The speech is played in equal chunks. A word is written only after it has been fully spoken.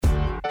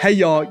Hey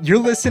y'all, you're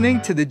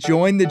listening to the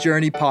Join the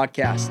Journey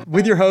podcast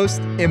with your host,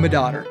 Emma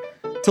Dotter.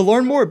 To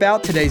learn more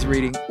about today's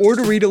reading or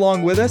to read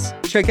along with us,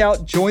 check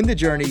out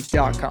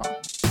jointhejourney.com.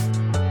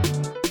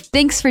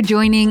 Thanks for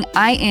joining.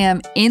 I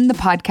am in the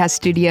podcast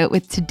studio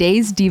with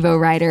today's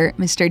Devo writer,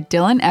 Mr.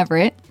 Dillon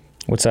Everett.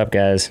 What's up,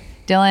 guys?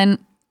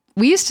 Dillon,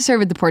 we used to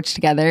serve at the porch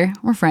together.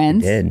 We're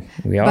friends. We did.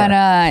 We are.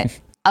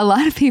 But a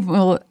lot of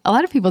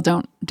people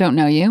don't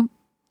know you.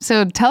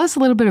 So tell us a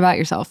little bit about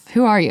yourself.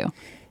 Who are you?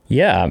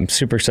 Yeah, I'm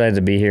super excited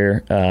to be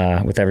here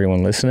with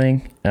everyone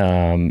listening.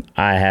 I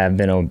have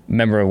been a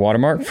member of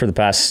Watermark for the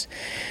past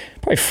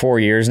probably 4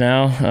 years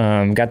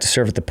now. Got to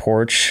serve at the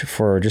porch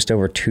for just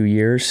over 2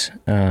 years,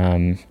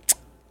 and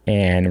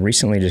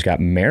recently just got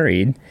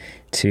married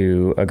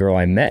to a girl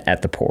I met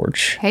at the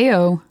porch.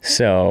 Heyo.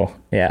 So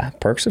yeah,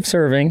 perks of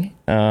serving,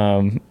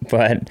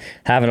 but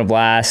having a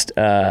blast.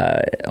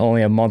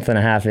 Only a month and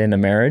a half into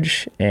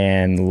marriage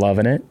and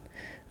loving it.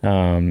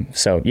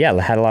 So yeah,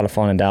 had a lot of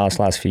fun in Dallas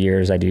the last few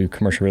years. I do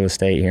commercial real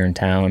estate here in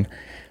town,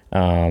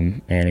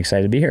 and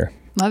excited to be here.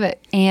 Love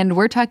it. And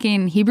we're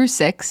talking Hebrews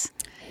 6.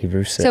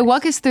 Hebrews 6. So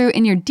walk us through,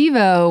 in your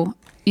Devo,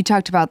 you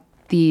talked about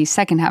the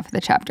second half of the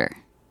chapter.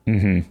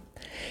 Mm-hmm.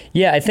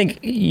 Yeah, I think,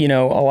 a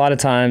lot of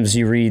times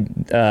you read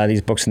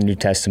these books in the New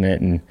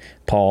Testament and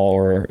Paul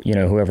or,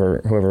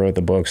 whoever wrote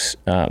the books,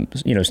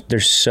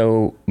 there's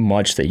so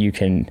much that you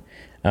can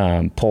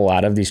pull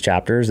out of these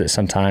chapters that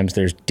sometimes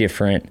there's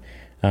different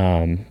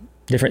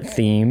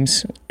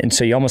themes. And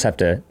so you almost have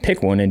to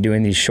pick one in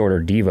doing these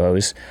shorter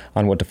devos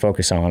on what to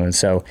focus on. And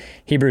so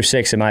Hebrews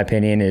 6, in my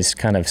opinion, is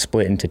kind of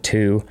split into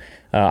two.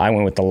 I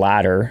went with the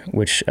latter,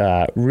 which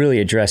really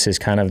addresses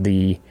kind of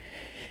the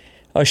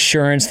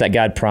assurance that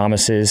God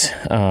promises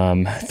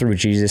through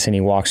Jesus. And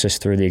he walks us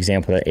through the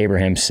example that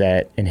Abraham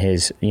set in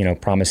his,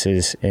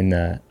 promises in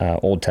the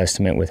Old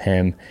Testament with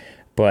him.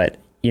 But,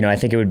 I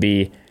think it would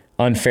be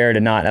unfair to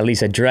not at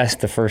least address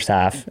the first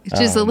half. It's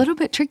just a little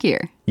bit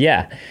trickier.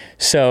 Yeah.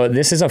 So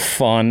this is a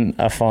fun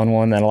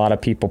one that a lot of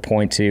people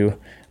point to.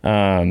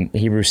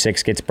 Hebrews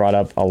 6 gets brought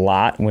up a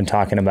lot when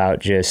talking about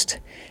just,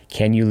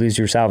 can you lose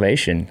your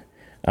salvation?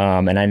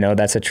 And I know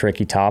that's a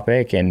tricky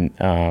topic, and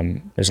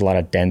there's a lot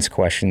of dense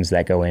questions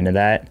that go into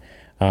that.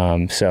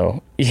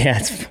 So yeah,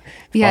 it's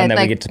fun that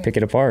we get to pick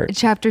it apart.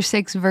 Chapter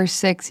 6, verse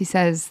 6, he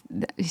says,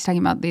 he's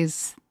talking about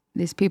these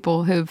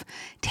people who've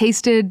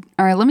tasted,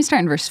 or let me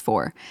start in verse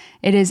 4.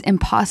 It is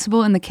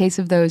impossible in the case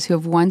of those who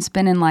have once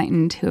been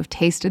enlightened, who have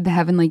tasted the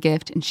heavenly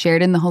gift and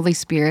shared in the Holy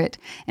Spirit,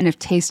 and have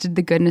tasted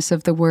the goodness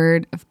of the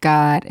word of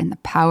God and the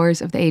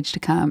powers of the age to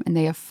come, and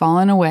they have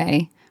fallen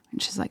away.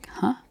 And she's like,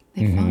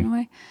 They've fallen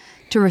away?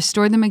 To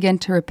restore them again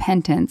to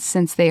repentance,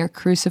 since they are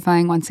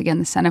crucifying once again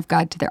the Son of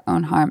God to their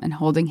own harm and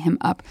holding him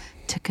up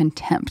to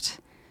contempt.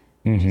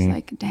 She's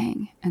like,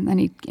 dang. And then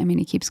he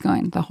keeps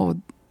going. The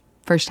whole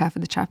first half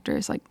of the chapter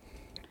is like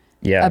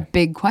a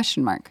big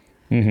question mark.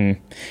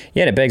 Mm-hmm.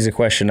 Yeah, and it begs the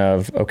question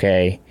of,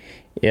 okay,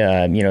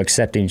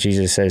 accepting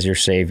Jesus as your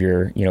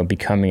Savior,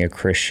 becoming a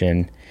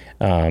Christian,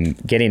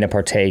 getting to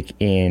partake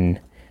in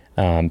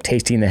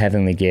tasting the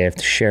heavenly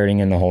gift, sharing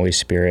in the Holy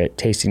Spirit,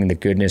 tasting the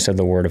goodness of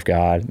the Word of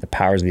God, the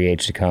powers of the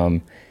age to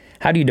come.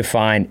 How do you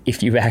define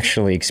if you've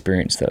actually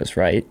experienced those,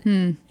 right?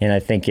 And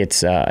I think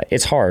it's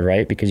hard,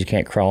 right? Because you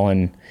can't crawl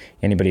in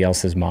anybody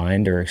else's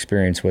mind or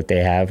experience what they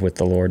have with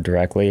the Lord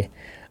directly.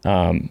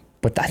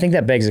 But I think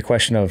that begs the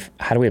question of,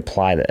 how do we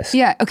apply this?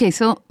 Yeah. Okay.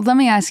 So let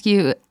me ask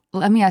you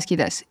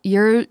this.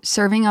 You're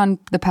serving on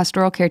the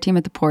pastoral care team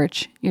at the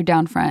porch. You're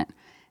down front.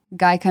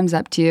 Guy comes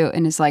up to you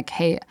and is like,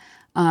 hey,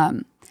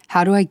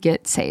 how do I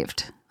get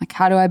saved? Like,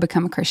 how do I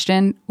become a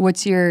Christian?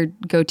 What's your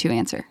go-to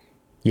answer?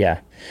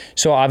 Yeah.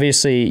 So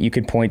obviously you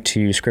could point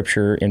to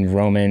scripture in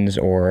Romans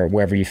or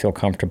wherever you feel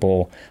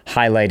comfortable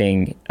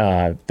highlighting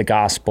the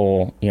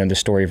gospel, the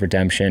story of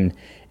redemption,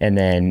 and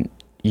then,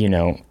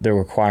 the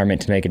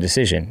requirement to make a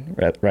decision,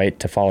 right?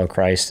 To follow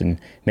Christ and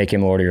make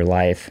him Lord of your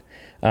life.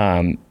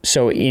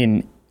 So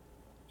in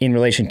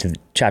relation to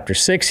chapter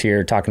 6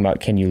 here, talking about,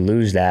 can you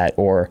lose that?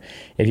 Or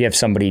if you have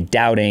somebody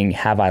doubting,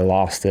 have I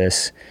lost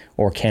this?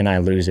 Or can I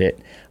lose it?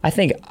 I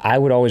think I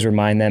would always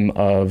remind them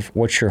of,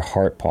 what's your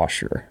heart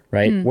posture,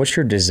 right? What's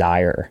your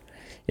desire?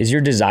 Is your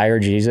desire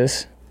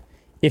Jesus?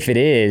 If it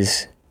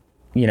is,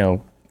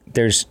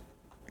 there's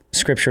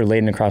scripture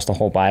laden across the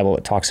whole Bible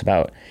that talks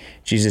about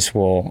Jesus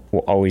will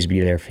always be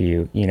there for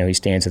you. He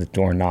stands at the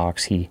door and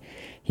knocks. He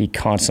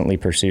constantly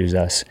pursues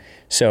us.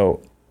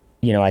 So,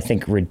 I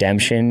think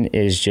redemption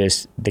is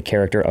just the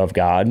character of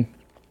God.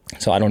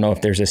 So I don't know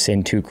if there's a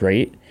sin too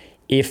great,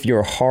 if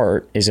your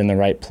heart is in the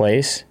right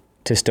place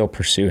to still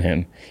pursue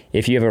him.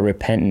 If you have a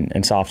repentant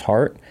and soft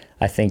heart,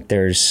 I think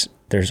there's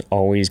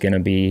always going to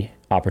be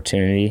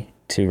opportunity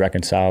to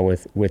reconcile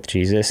with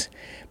Jesus.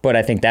 But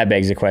I think that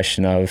begs the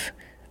question of,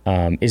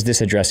 is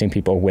this addressing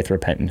people with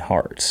repentant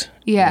hearts?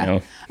 Yeah.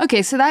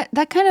 Okay, so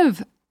that kind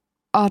of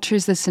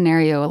alters the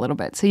scenario a little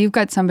bit. So you've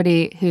got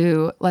somebody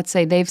who, let's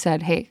say they've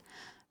said, hey,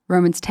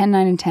 Romans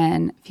 10:9 and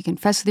 10, if you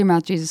confess with your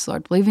mouth Jesus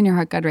Lord, believe in your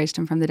heart God raised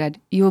him from the dead,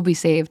 you will be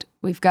saved.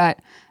 we've got,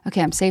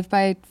 okay, I'm saved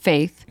by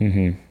faith,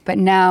 but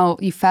now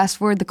you fast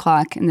forward the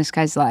clock in this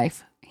guy's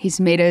life. He's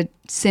made a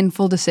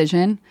sinful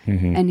decision,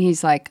 and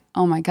he's like,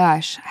 oh my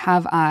gosh,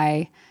 have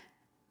I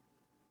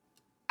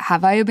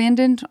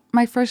abandoned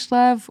my first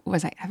love?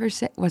 Was I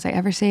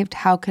ever saved?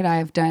 How could I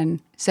have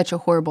done such a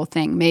horrible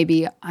thing?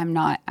 Maybe I'm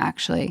not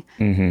actually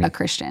a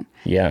Christian.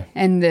 Yeah.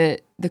 And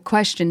the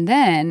question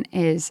then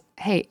is,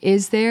 hey,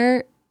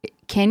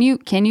 can you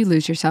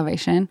lose your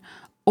salvation,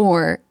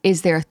 or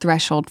is there a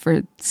threshold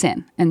for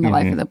sin in the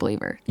life of the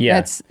believer?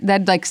 Yeah.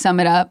 That'd like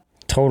sum it up.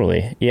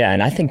 Totally. Yeah.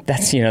 And I think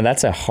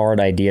that's a hard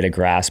idea to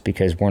grasp,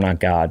 because we're not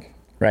God,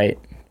 right?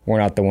 We're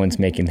not the ones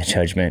making the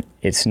judgment.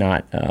 It's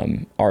not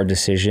our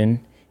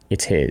decision.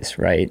 It's his,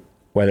 right?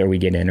 Whether we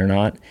get in or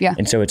not. Yeah.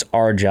 And so it's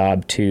our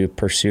job to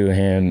pursue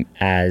him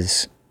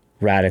as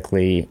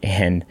radically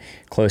and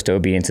close to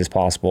obedience as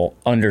possible,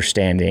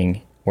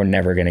 understanding we're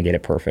never going to get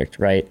it perfect,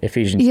 right?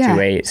 Ephesians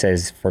 2:8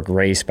 says, for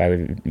grace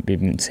we've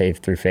been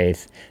saved through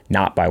faith,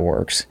 not by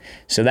works.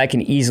 So that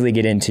can easily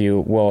get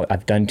into, well,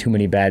 I've done too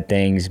many bad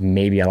things,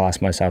 maybe I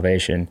lost my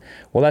salvation.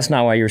 Well, that's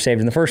not why you were saved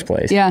in the first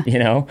place. Yeah.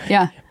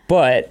 Yeah.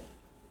 But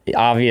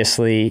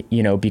obviously,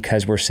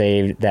 because we're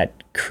saved, that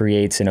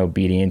creates an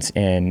obedience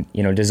and,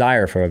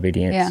 desire for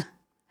obedience. Yeah.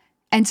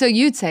 And so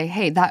you'd say,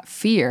 hey, that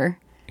fear,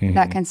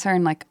 that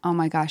concern, like, oh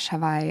my gosh,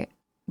 have I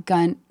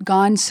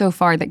gone so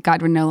far that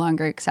God would no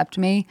longer accept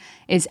me,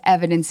 is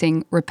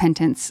evidencing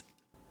repentance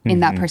in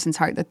that person's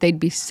heart, that they'd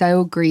be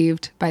so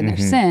grieved by their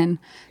sin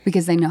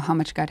because they know how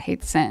much God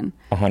hates sin.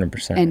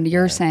 100%. And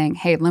you're saying,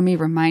 hey, let me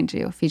remind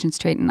you, Ephesians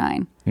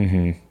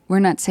 2:8-9, we're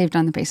not saved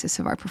on the basis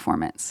of our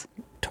performance.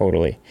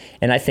 Totally.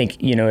 And I think,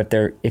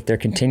 if there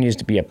continues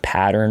to be a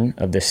pattern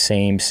of the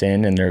same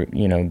sin and they're,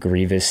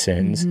 grievous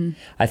sins,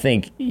 I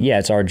think,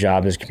 it's our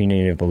job as a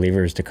community of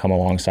believers to come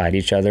alongside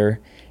each other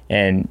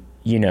and,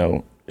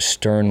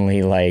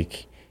 sternly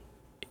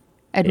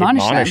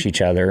admonish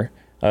each other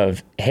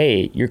of,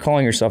 hey, you're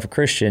calling yourself a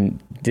Christian.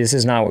 This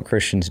is not what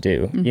Christians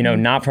do,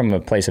 not from a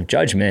place of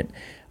judgment,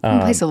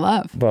 a place of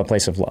love, but a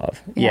place of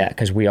love. Yeah.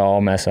 Because we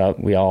all mess up.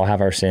 We all have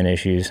our sin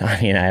issues.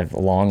 I mean, I have a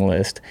long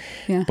list,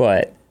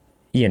 but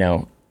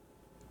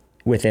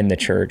within the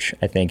church,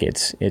 I think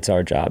it's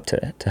our job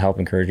to help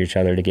encourage each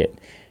other to get,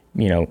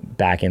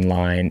 back in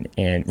line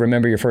and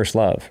remember your first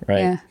love,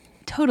 right? Yeah,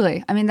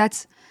 totally. I mean,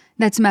 that's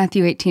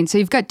Matthew 18. So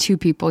you've got two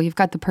people. You've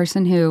got the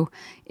person who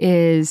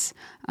is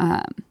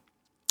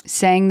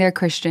saying they're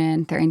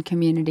Christian, they're in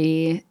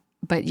community,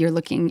 but you're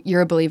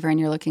a believer and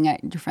you're looking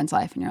at your friend's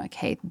life and you're like,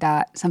 hey,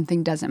 that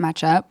something doesn't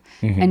match up.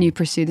 And you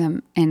pursue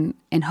them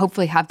and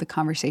hopefully have the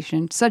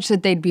conversation such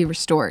that they'd be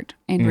restored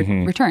in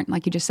return,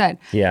 like you just said.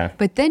 Yeah.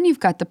 But then you've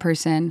got the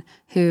person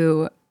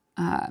who,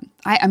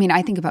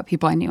 I think about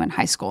people I knew in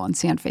high school and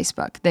see on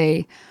Facebook.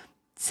 They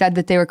said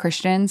that they were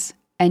Christians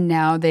and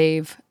now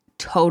they've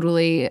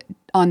totally,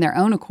 on their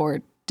own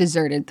accord,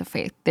 deserted the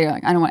faith. They're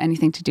like, I don't want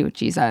anything to do with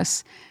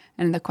Jesus.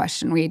 And the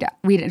question we'd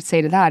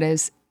say to that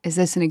is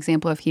this an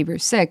example of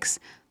Hebrews 6?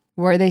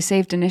 Were they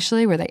saved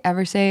initially? Were they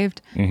ever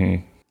saved?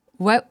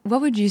 What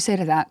would you say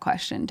to that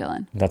question,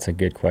 Dillon? That's a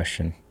good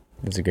question.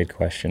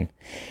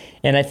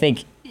 And I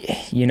think,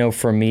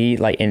 for me,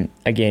 and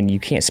again, you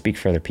can't speak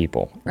for other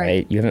people,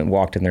 right? You haven't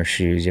walked in their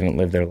shoes. You haven't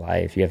lived their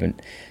life. You haven't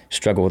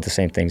struggled with the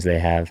same things they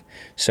have.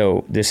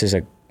 So this is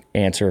a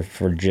answer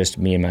for just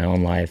me in my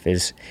own life,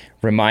 is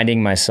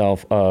reminding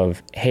myself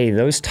of, hey,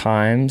 those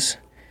times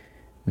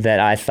that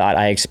I thought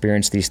I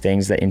experienced these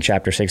things that in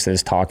chapter 6 that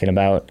is talking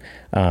about,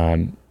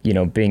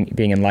 being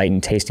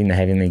enlightened, tasting the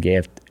heavenly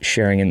gift,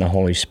 sharing in the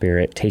Holy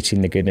Spirit,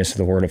 tasting the goodness of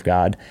the Word of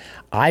God.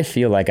 I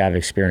feel like I've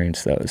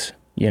experienced those,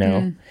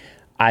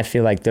 I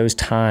feel like those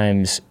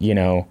times,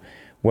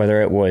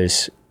 whether it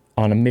was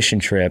on a mission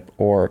trip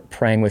or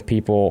praying with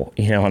people,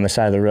 on the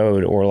side of the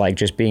road, or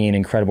just being in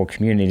incredible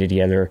community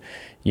together,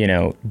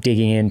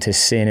 digging into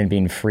sin and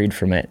being freed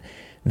from it.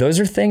 Those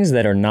are things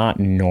that are not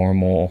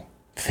normal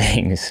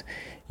things.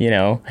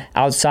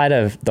 Outside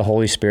of the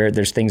Holy Spirit,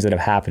 there's things that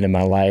have happened in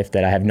my life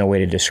that I have no way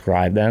to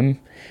describe them.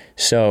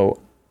 So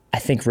I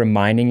think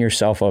reminding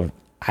yourself of,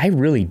 I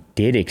really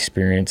did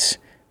experience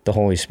the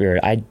Holy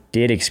Spirit. I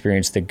did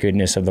experience the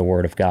goodness of the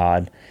Word of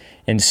God.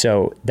 And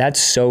so that's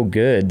so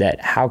good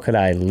that how could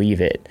I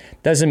leave it?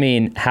 Doesn't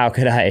mean how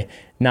could I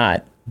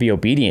not be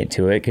obedient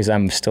to it, because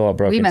I'm still a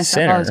broken sinner. We mess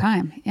up all the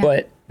time. Yeah.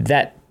 But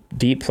that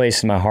deep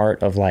place in my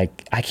heart of I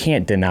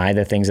can't deny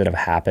the things that have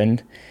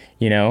happened,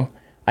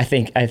 I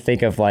think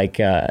of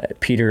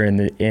Peter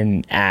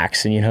in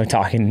Acts and,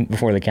 talking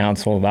before the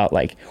council about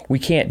we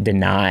can't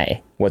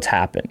deny what's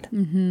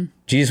happened.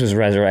 Jesus was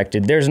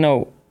resurrected. There's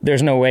no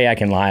way I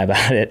can lie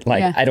about it.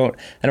 I don't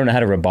know how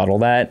to rebuttal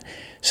that.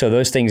 So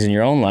those things in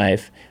your own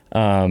life,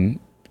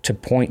 to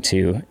point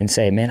to and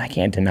say, man, I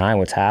can't deny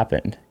what's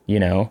happened,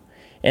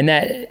 and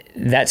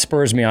that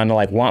spurs me on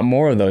to want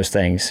more of those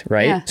things,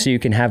 right? Yeah. So you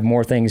can have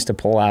more things to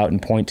pull out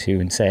and point to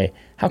and say,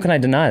 how can I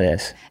deny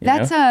this?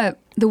 That's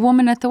the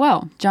woman at the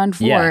well, John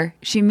 4. Yeah.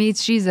 She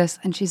meets Jesus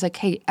and she's like,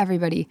 hey,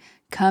 everybody,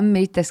 come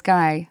meet this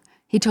guy.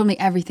 He told me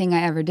everything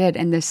I ever did.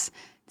 And this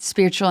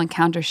spiritual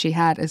encounter she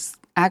had is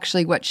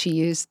actually what she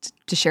used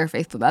to share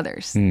faith with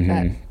others.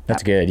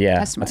 That's good. Yeah,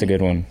 testimony. That's a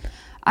good one.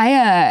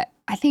 I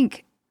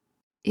think,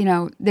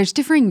 there's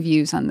differing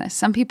views on this.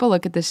 Some people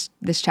look at this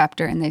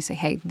chapter and they say,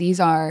 hey, these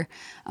are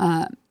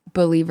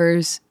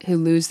believers who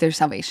lose their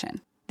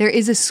salvation. There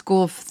is a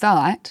school of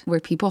thought where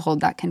people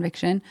hold that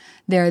conviction.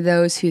 There are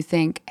those who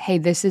think, hey,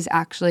 this is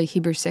actually,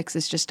 Hebrews 6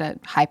 is just a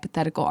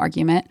hypothetical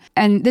argument.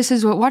 And this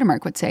is what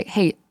Watermark would say.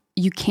 Hey,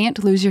 you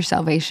can't lose your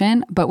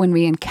salvation, but when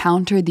we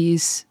encounter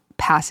these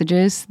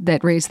passages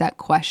that raise that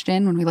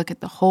question, when we look at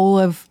the whole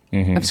of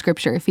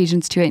Scripture,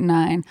 Ephesians 2, 8,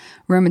 9,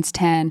 Romans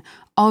 10,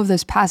 all of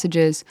those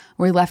passages,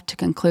 we're left to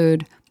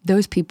conclude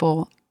those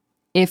people,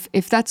 if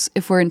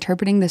we're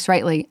interpreting this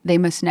rightly, they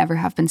must never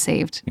have been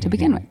saved to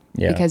begin with.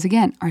 Yeah. Because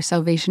again, our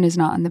salvation is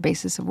not on the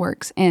basis of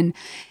works. And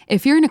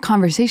if you're in a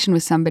conversation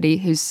with somebody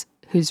who's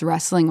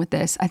wrestling with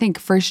this, I think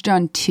 1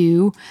 John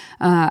 2,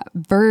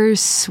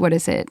 verse,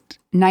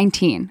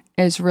 19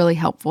 is really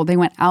helpful. They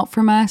went out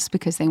from us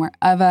because they weren't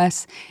of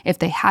us. If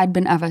they had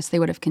been of us, they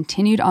would have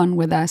continued on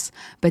with us.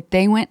 But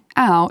they went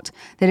out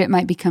that it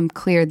might become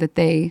clear that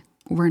they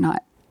were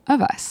not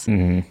of us.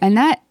 And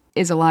that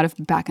is a lot of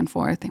back and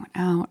forth. They went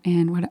out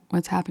and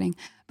what's happening.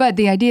 But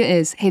the idea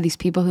is, hey, these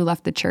people who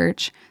left the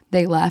church,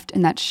 they left,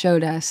 and that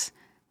showed us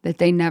that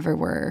they never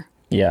were.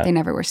 Yeah. They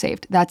never were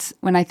saved. That's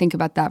when I think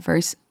about that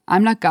verse.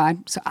 I'm not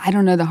God, so I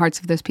don't know the hearts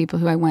of those people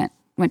who I went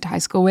to high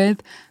school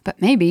with,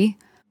 but maybe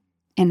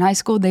in high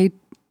school they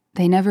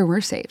never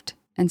were saved.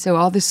 And so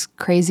all this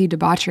crazy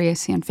debauchery I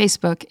see on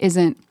Facebook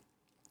isn't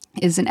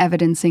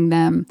evidencing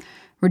them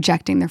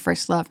rejecting their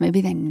first love. Maybe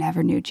they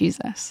never knew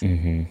Jesus,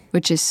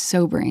 which is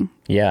sobering.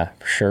 Yeah,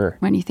 for sure.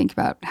 When you think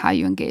about how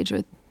you engage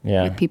with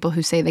people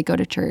who say they go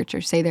to church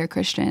or say they're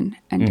Christian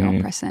and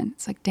don't press in.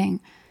 It's like, dang,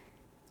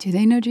 do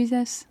they know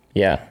Jesus?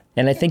 Yeah.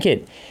 And I think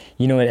it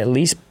at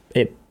least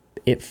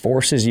it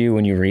forces you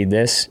when you read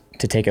this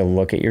to take a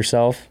look at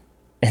yourself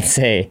and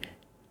say,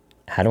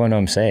 how do I know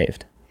I'm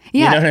saved?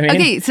 Yeah. You know what I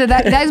mean? Okay. So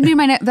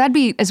that'd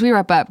be as we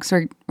wrap up,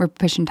 because we're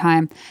pushing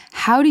time.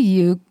 How do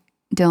you,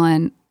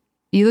 Dillon,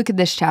 you look at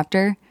this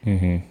chapter,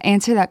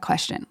 answer that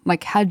question.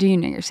 Like, how do you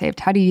know you're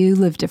saved? How do you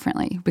live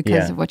differently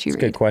because of what you read?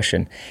 That's a good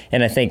question.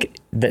 And I think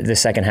the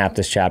second half of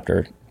this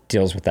chapter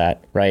deals with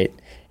that, right?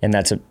 And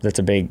that's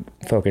a big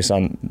focus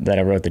on that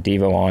I wrote the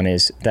Devo on,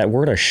 is that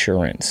word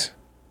assurance.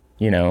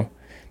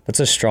 That's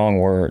a strong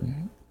word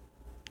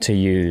to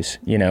use,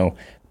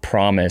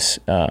 promise,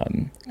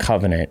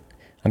 covenant.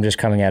 I'm just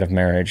coming out of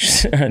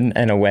marriage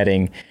and a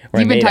wedding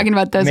where You've been talking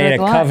about those made words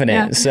a a lot.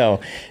 covenant. Yeah. So,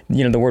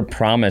 the word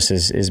promise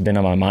has been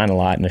on my mind a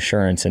lot, and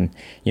assurance. And,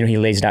 he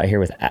lays it out here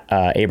with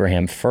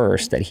Abraham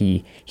first, that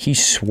he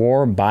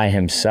swore by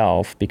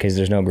himself because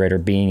there's no greater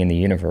being in the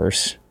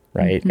universe,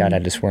 right? God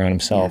had to swear on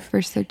himself. Yeah,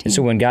 verse 13. And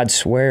so when God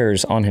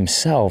swears on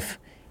himself,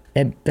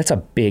 that's a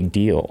big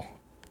deal.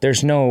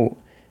 There's no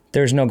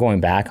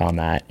going back on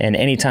that. And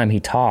anytime he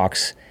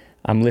talks,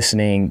 I'm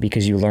listening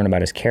because you learn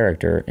about his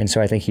character. And so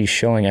I think he's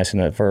showing us in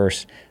that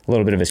verse a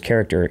little bit of his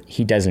character.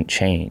 He doesn't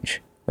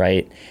change,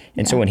 right?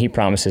 And so when he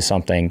promises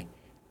something,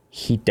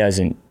 he's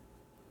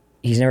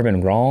never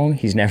been wrong.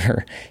 He's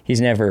never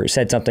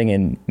said something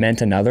and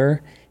meant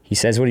another. He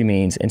says what he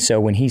means. And so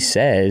when he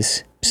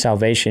says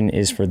salvation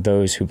is for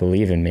those who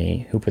believe in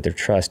me, who put their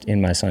trust in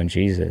my son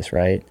Jesus,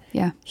 right?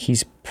 Yeah.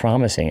 He's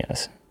promising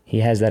us. He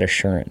has that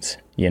assurance,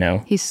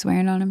 He's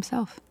swearing on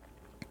himself.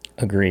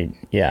 Agreed.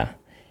 Yeah.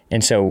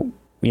 And so,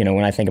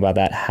 when I think about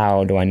that,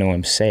 how do I know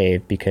I'm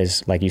saved?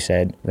 Because like you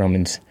said,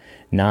 Romans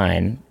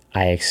 9,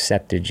 I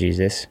accepted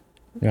Jesus,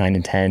 9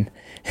 and 10.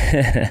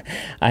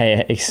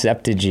 I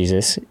accepted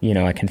Jesus.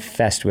 I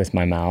confessed with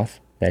my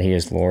mouth that he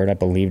is Lord. I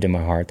believed in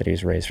my heart that he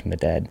was raised from the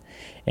dead,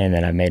 and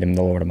that I made him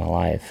the Lord of my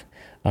life.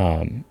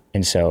 And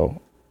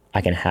so I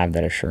can have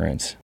that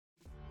assurance.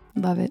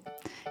 Love it.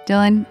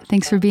 Dillon,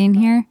 thanks for being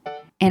here.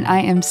 And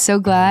I am so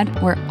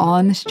glad we're all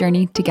on this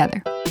journey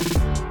together.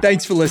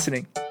 Thanks for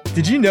listening.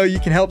 Did you know you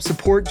can help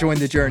support Join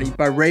the Journey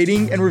by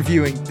rating and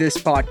reviewing this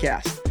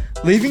podcast?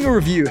 Leaving a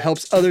review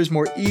helps others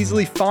more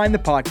easily find the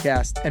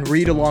podcast and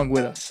read along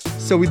with us.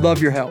 So we'd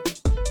love your help.